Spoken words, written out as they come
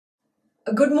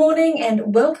Good morning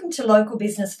and welcome to Local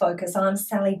Business Focus. I'm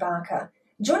Sally Barker.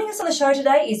 Joining us on the show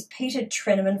today is Peter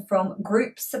Trenaman from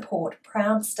Groupsupport,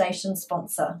 proud station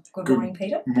sponsor. Good morning,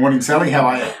 Peter. Good morning, Sally. How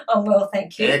are you? I'm well,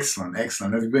 thank you. Excellent,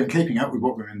 excellent. Have you been keeping up with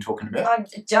what we've been talking about? I'm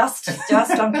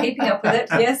keeping up with it,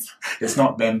 yes. It's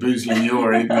not bamboozling you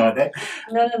or anything like that?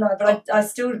 No, but I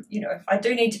still, I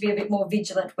do need to be a bit more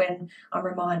vigilant when I'm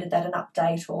reminded that an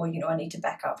update or, I need to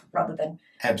back up rather than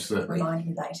remind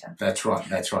me later. That's right.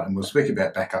 And we'll speak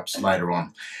about backups later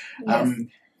on. Yes.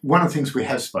 One of the things we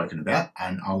have spoken about,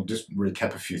 and I'll just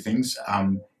recap a few things,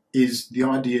 is the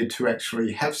idea to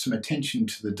actually have some attention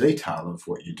to the detail of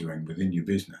what you're doing within your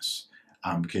business,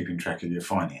 keeping track of your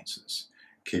finances,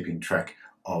 keeping track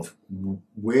of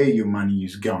where your money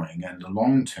is going and the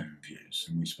long-term views.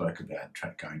 And we spoke about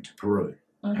going to Peru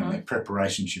and the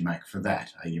preparations you make for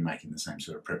that. Are you making the same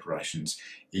sort of preparations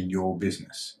in your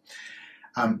business?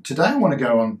 Today I want to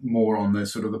go on more on the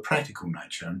sort of the practical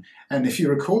nature, and if you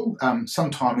recall, some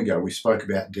time ago we spoke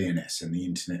about DNS and the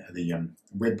internet, the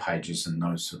web pages and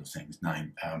those sort of things,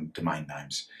 domain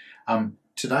names.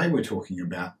 Today we're talking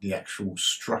about the actual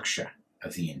structure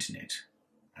of the internet.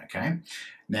 Okay,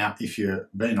 now if you've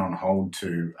been on hold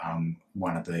to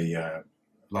one of the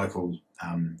local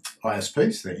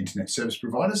ISPs, the internet service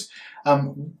providers,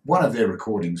 one of their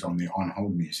recordings on the on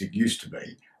hold music used to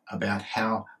be about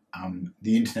how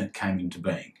the internet came into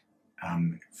being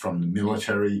from the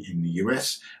military in the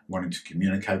US wanting to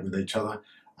communicate with each other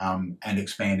and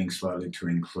expanding slowly to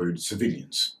include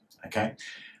civilians. Okay,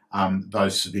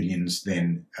 those civilians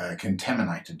then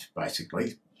contaminated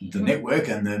basically the network,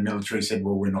 and the military said,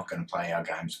 well, we're not going to play our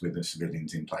games with the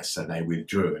civilians in place, so they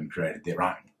withdrew and created their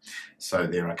own. So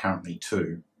there are currently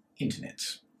two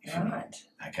internets. Right.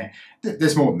 Okay,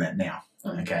 there's more than that now.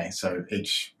 Okay, so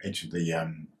each of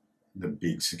the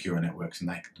big secure networks, and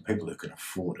the people who can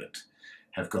afford it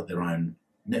have got their own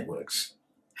networks.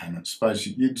 And I suppose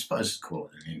you'd call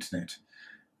it an internet,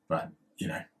 but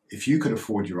if you could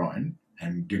afford your own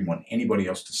and didn't want anybody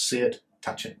else to see it,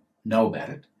 touch it, know about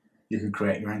it, you could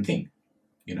create your own thing,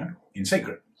 in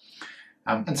secret.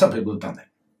 And some people have done that.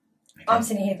 Okay? I'm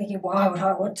sitting here thinking, why would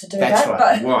I want to do That's that?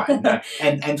 Right. Why? No.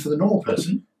 And for the normal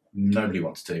person, nobody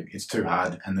wants to. It's too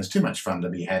hard, and there's too much fun to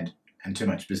be had and too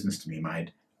much business to be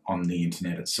made on the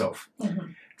internet itself.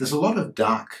 There's a lot of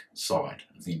dark side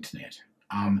of the internet,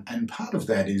 and part of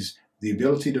that is the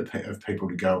ability of people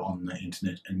to go on the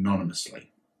internet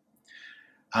anonymously.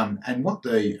 And what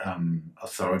the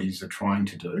authorities are trying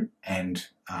to do, and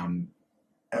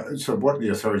what the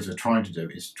authorities are trying to do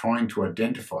is trying to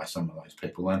identify some of those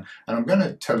people. And I'm going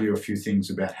to tell you a few things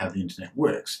about how the internet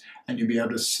works, and you'll be able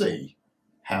to see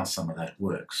how some of that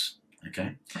works.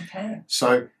 Okay.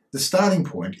 So the starting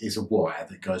point is a wire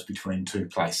that goes between two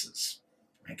places.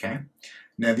 Okay.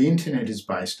 Now the internet is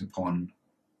based upon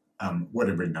what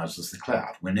everybody knows as the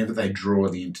cloud. Whenever they draw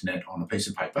the internet on a piece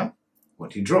of paper, what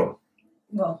do you draw?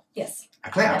 Well, yes. A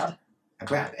cloud.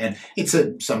 And it's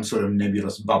some sort of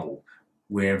nebulous bubble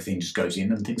where everything just goes in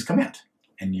and things come out,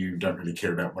 and you don't really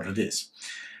care about what it is.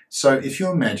 So if you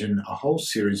imagine a whole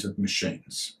series of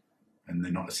machines, and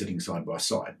they're not sitting side by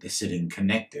side, they're sitting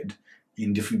connected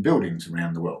in different buildings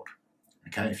around the world.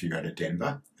 Okay, if you go to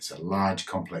Denver, there's a large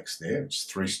complex there. It's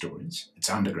 3 stories. It's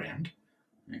underground.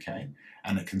 Okay,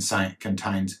 and it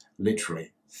contains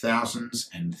literally thousands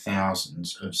and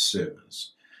thousands of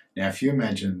servers. Now, if you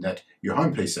imagine that your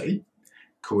home PC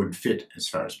could fit, as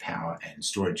far as power and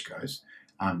storage goes,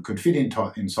 could fit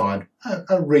inside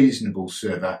a reasonable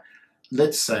server,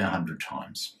 let's say 100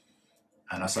 times.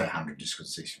 And I say 100 just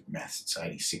because it's easy with maths. It's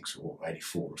 86 or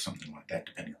 84 or something like that,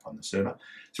 depending upon the server.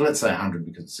 So let's say 100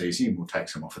 because it's easy, and we'll take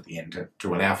some off at the end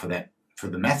to allow for that, for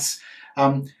the maths.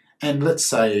 And let's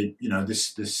say,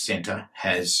 this center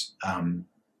has,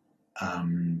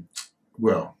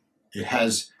 it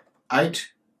has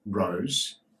 8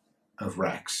 rows of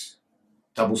racks,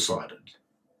 double-sided,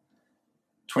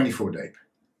 24 deep,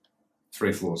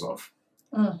 3 floors off.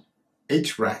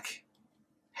 Each rack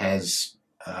has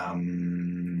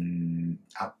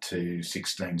up to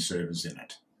 16 servers in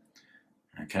it,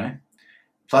 okay,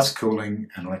 plus cooling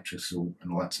and electrical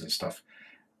and all that sort of stuff.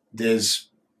 There's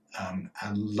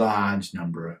a large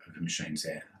number of machines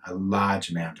there, a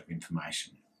large amount of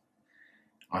information.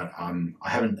 I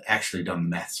haven't actually done the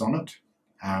maths on it.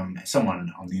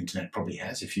 Someone on the internet probably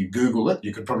has. If you Google it,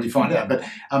 you could probably find out. But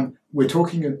we're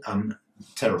talking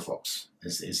teraflops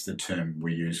is the term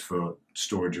we use for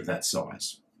storage of that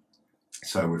size.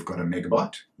 So we've got a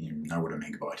megabyte. You know what a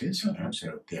megabyte is.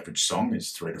 So the average song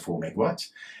is 3 to 4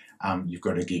 megabytes. You've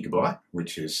got a gigabyte,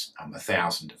 which is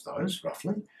 1,000 of those,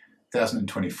 roughly.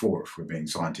 1,024 if we're being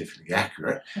scientifically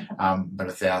accurate, but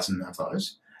 1,000 of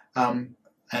those. And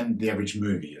the average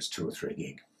movie is 2 or 3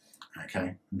 gig.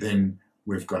 Okay, then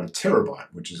we've got a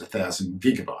terabyte, which is 1,000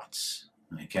 gigabytes.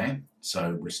 Okay,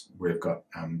 so we've got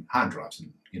hard drives,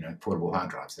 and portable hard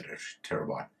drives that are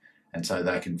terabyte, and so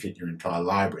they can fit your entire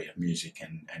library of music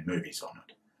and movies on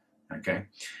it. Okay,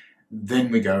 then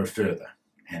we go further,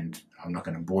 and I'm not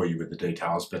going to bore you with the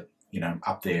details, but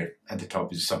up there at the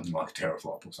top is something like a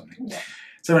teraflop or something. Yeah.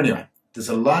 So anyway, there's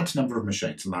a large number of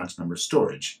machines, a large number of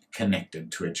storage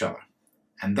connected to each other,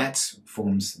 and that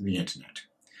forms the internet.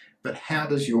 But how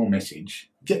does your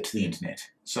message get to the internet?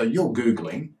 So you're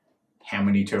Googling how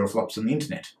many teraflops on the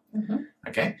internet.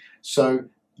 Okay, so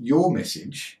your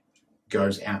message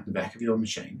goes out the back of your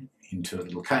machine into a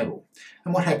little cable.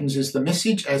 And what happens is the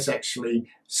message is actually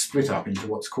split up into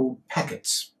what's called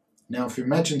packets. Now, if you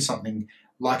imagine something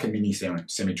like a mini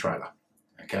semi-trailer,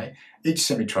 okay, each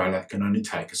semi-trailer can only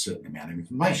take a certain amount of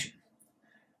information.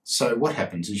 So what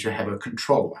happens is you have a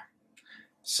controller.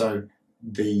 So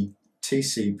the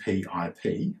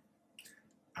TCP/IP,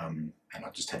 and I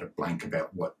just had a blank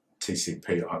about what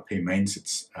TCP/IP means.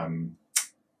 It's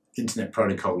Internet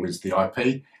Protocol is the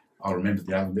IP. I'll remember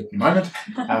the other bit in a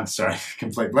moment. Sorry,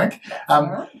 complete blank.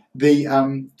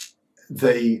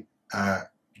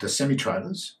 The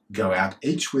semi-trailers go out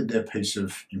each with their piece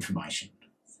of information.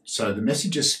 So the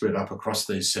message is split up across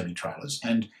these semi-trailers,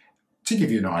 and to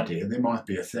give you an idea, there might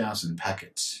be 1,000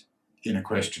 packets in a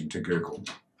question to Google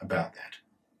about that.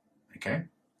 Okay?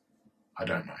 I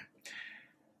don't know.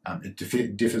 It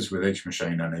differs with each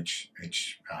machine and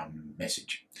each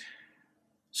message.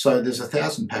 So there's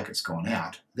 1,000 packets gone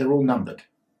out. They're all numbered,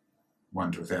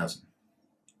 1 to 1,000.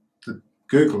 The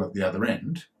Google at the other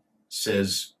end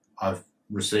says, I've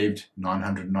received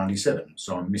 997,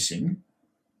 so I'm missing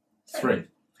 3.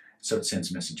 So it sends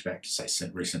a message back to say,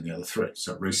 resend the other 3.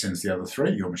 So it resends the other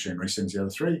 3, your machine resends the other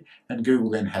 3, and Google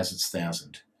then has its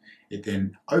 1,000. It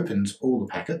then opens all the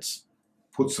packets,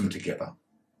 puts them together,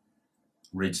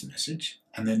 reads the message,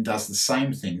 and then does the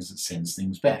same thing as it sends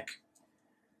things back.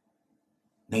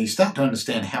 Now you start to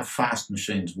understand how fast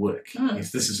machines work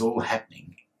if this is all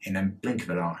happening in a blink of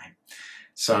an eye.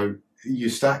 So you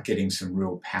start getting some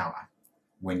real power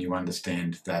when you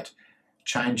understand that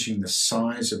changing the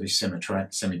size of a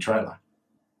semi-trailer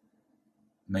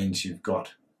means you've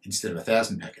got, instead of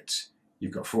 1,000 packets,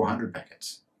 you've got 400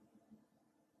 packets.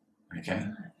 Okay?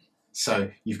 So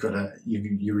you've got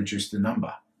you reduce the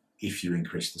number if you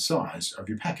increase the size of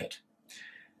your packet.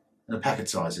 And the packet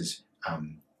size is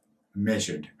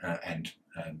measured and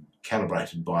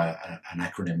calibrated by an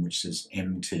acronym which says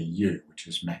MTU, which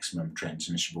is Maximum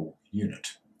Transmissible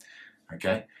Unit.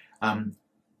 Okay?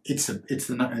 It's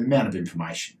the amount of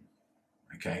information,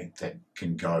 okay, that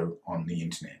can go on the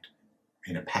internet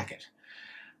in a packet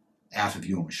out of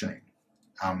your machine.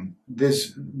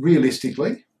 There's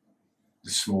realistically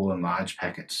small and large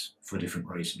packets for different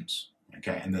reasons.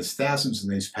 Okay, and there's thousands of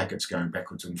these packets going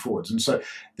backwards and forwards. And so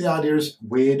the idea is,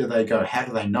 where do they go? How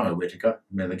do they know where to go,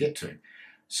 where they get to?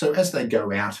 So as they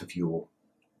go out of your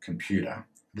computer,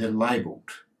 they're labelled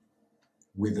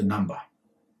with a number,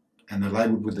 and they're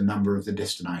labelled with the number of the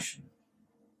destination.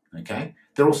 Okay,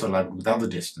 they're also labelled with other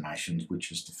destinations,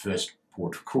 which is the first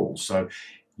port of call. So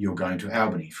you're going to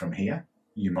Albany from here.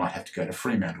 You might have to go to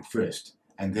Fremantle first,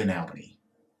 and then Albany,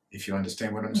 if you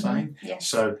understand what I'm saying. Yes.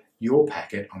 So your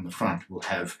packet on the front will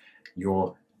have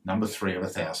your number 3 of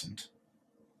 1,000,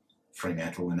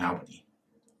 Fremantle and Albany,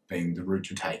 being the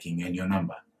route you're taking and your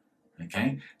number.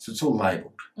 Okay, so it's all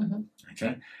labelled.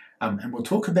 Okay, and we'll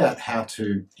talk about how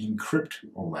to encrypt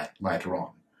all that later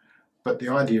on. But the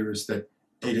idea is that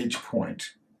at each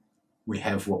point we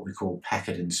have what we call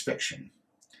packet inspection.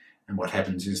 And what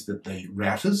happens is that the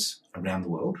routers around the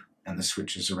world and the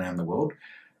switches around the world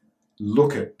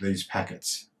look at these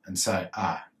packets and say,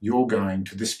 you're going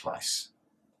to this place.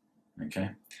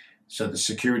 Okay, so the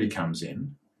security comes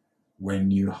in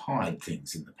when you hide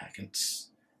things in the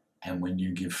packets and when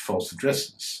you give false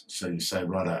addresses. So you say,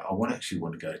 right, I actually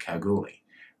want to go to Kalgoorlie,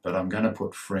 but I'm going to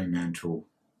put Fremantle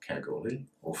Kalgoorlie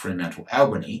or Fremantle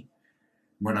Albany.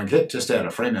 When I get just out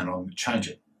of Fremantle, I'll change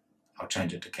it. I'll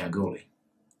change it to Kalgoorlie.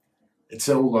 It's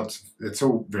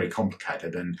all very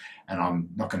complicated, and I'm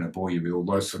not going to bore you with all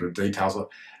those sort of details.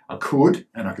 I could,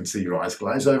 and I can see your eyes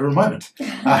glaze over a moment.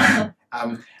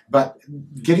 But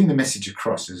getting the message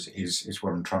across is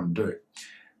what I'm trying to do.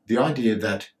 The idea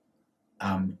that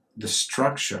the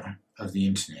structure of the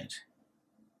internet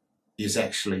is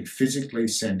actually physically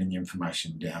sending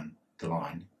information down the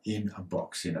line in a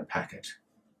box, in a packet.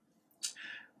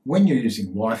 When you're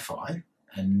using Wi-Fi,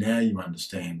 and now you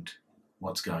understand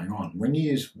what's going on. When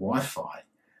you use Wi-Fi,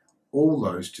 all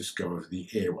those just go over the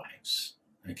airwaves,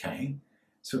 okay?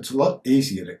 So it's a lot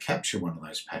easier to capture one of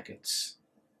those packets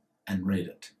and read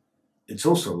it. It's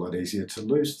also a lot easier to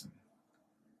lose them.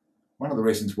 One of the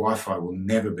reasons Wi-Fi will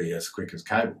never be as quick as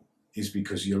cable is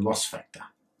because your loss factor.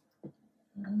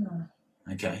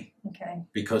 Okay? Okay.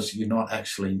 Because you're not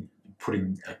actually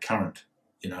putting a current,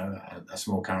 a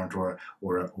small current or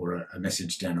a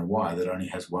message down a wire that only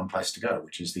has one place to go,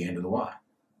 which is the end of the wire.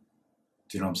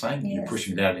 Do you know what I'm saying? Yes. You're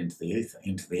pushing it out into the ether,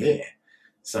 into the air.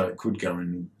 So it could go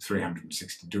in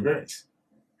 360 degrees.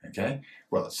 Okay?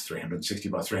 Well, it's 360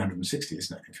 by 360,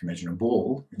 isn't it? If you imagine a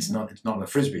ball, it's not a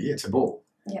frisbee, it's a ball.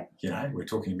 Yeah. We're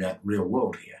talking about real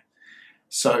world here.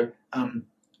 So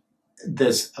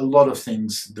there's a lot of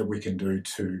things that we can do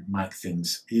to make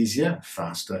things easier,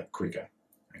 faster, quicker.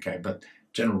 Okay, but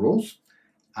general rules,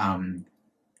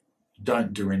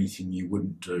 don't do anything you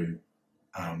wouldn't do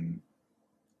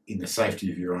in the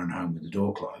safety of your own home with the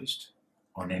door closed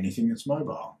on anything that's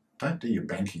mobile. Don't do your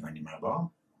banking on your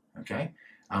mobile. Okay,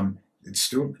 it's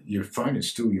still, your phone is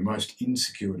still your most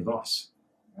insecure device.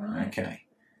 Right. Okay,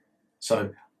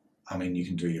 so I mean, you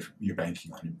can do your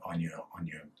banking on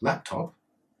your laptop.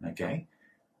 Okay,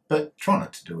 but try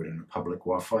not to do it in a public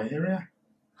Wi-Fi area,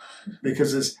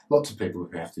 because there's lots of people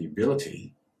who have the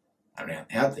ability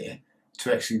out there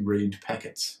to actually read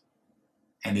packets.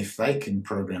 And if they can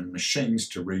program machines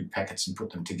to read packets and put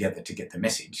them together to get the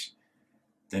message,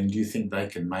 then do you think they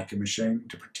can make a machine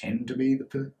to pretend to be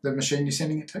the machine you're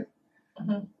sending it to?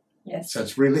 Mm-hmm. Yes. So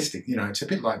it's realistic. It's a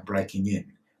bit like breaking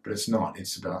in, but it's not.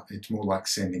 It's more like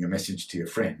sending a message to your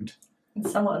friend.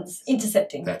 Someone's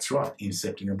intercepting. That's right,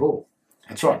 intercepting a ball.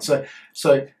 That's right.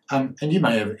 So and you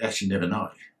may have actually never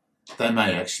know. They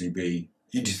may actually be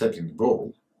intercepting the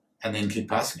ball and then keep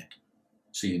passing it.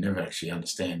 So you never actually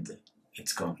understand that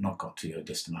it's not got to your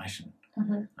destination.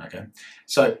 Mm-hmm. Okay,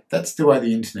 so that's the way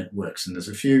the internet works, and there's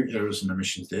a few errors and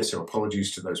omissions there. So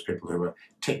apologies to those people who are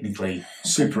technically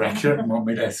super accurate and want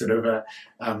me to sort of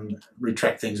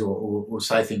retract things or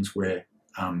say things where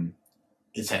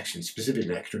it's actually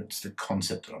specifically accurate. It's the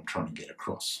concept that I'm trying to get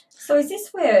across. So is this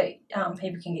where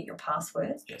people can get your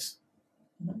passwords? Yes.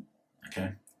 Mm-hmm.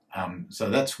 Okay. So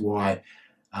that's why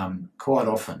quite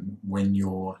often when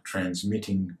you're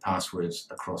transmitting passwords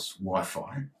across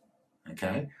Wi-Fi,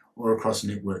 okay, or across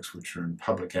networks which are in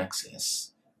public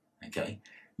access, okay,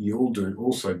 you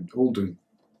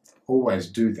always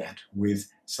do that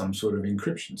with some sort of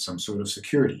encryption, some sort of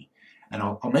security. And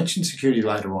I'll mention security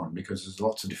later on because there's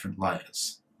lots of different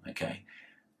layers, okay?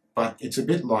 But it's a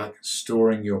bit like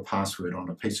storing your password on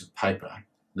a piece of paper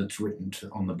that's written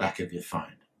on the back of your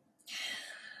phone.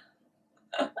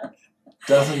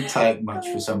 Doesn't take much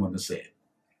for someone to see it.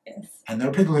 Yes. And there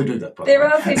are people who do that, by the way. There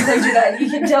are people who do that. You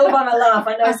can tell by my laugh.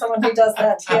 I know someone who does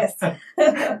that, yes.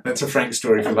 That's a frank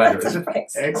story for later, That's is a it? frank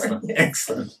story, Excellent, yes.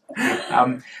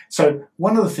 excellent. So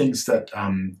one of the things that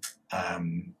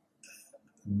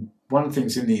one of the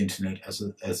things in the internet as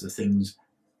the things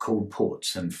called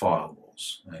ports and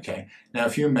firewalls. Okay. Now,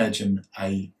 if you imagine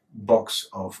a box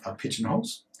of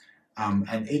pigeonholes,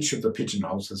 and each of the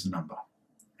pigeonholes has a number.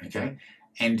 Okay.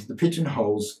 And the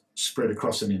pigeonholes spread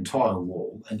across an entire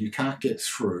wall, and you can't get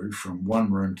through from one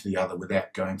room to the other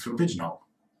without going through a pigeonhole.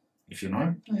 If you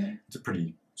know, Mm-hmm. it's a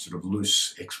pretty sort of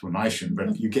loose explanation,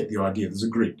 but you get the idea. There's a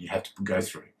grid you have to go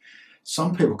through.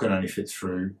 Some people can only fit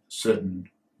through certain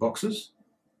boxes,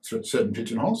 certain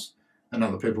pigeonholes, and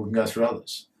other people can go through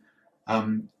others.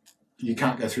 You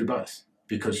can't go through both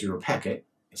because you're a packet.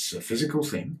 It's a physical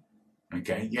thing.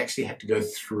 Okay, you actually have to go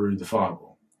through the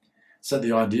firewall. So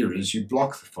the idea is you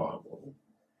block the firewall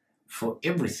for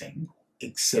everything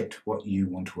except what you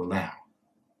want to allow.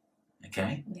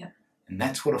 Okay? Yeah. And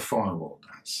that's what a firewall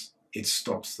does. It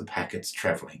stops the packets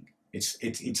travelling. It's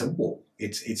a wall.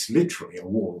 It's literally a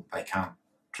wall they can't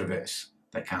traverse.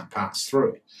 They can't pass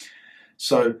through.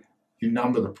 So you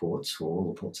number the ports, or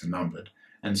all the ports are numbered,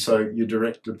 and so you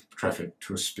direct the traffic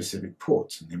to a specific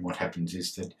port. And then what happens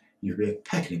is that you get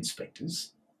packet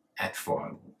inspectors at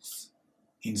firewalls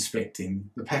inspecting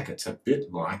the packets, a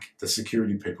bit like the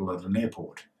security people at an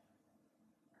airport.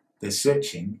 They're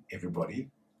searching everybody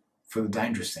for the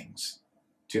dangerous things.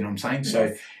 Do you know what I'm saying? Yes.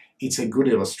 So it's a good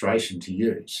illustration to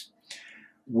use.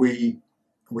 We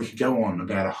could go on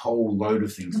about a whole load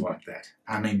of things like that.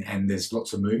 I mean, and there's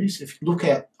lots of movies. If you look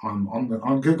out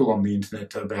on Google on the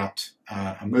internet about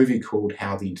a movie called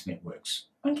How the Internet Works.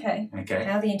 Okay.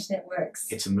 How the internet works.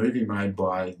 It's a movie made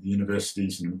by the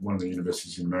universities, and one of the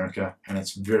universities in America, and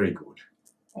it's very good.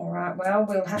 All right, well,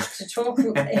 we'll have to talk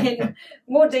in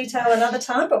more detail another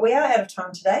time, but we are out of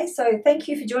time today. So thank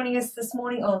you for joining us this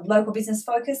morning on Local Business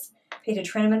Focus. Peter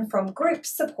Trenaman from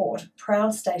Groupsupport,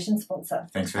 proud station sponsor.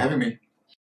 Thanks for having me.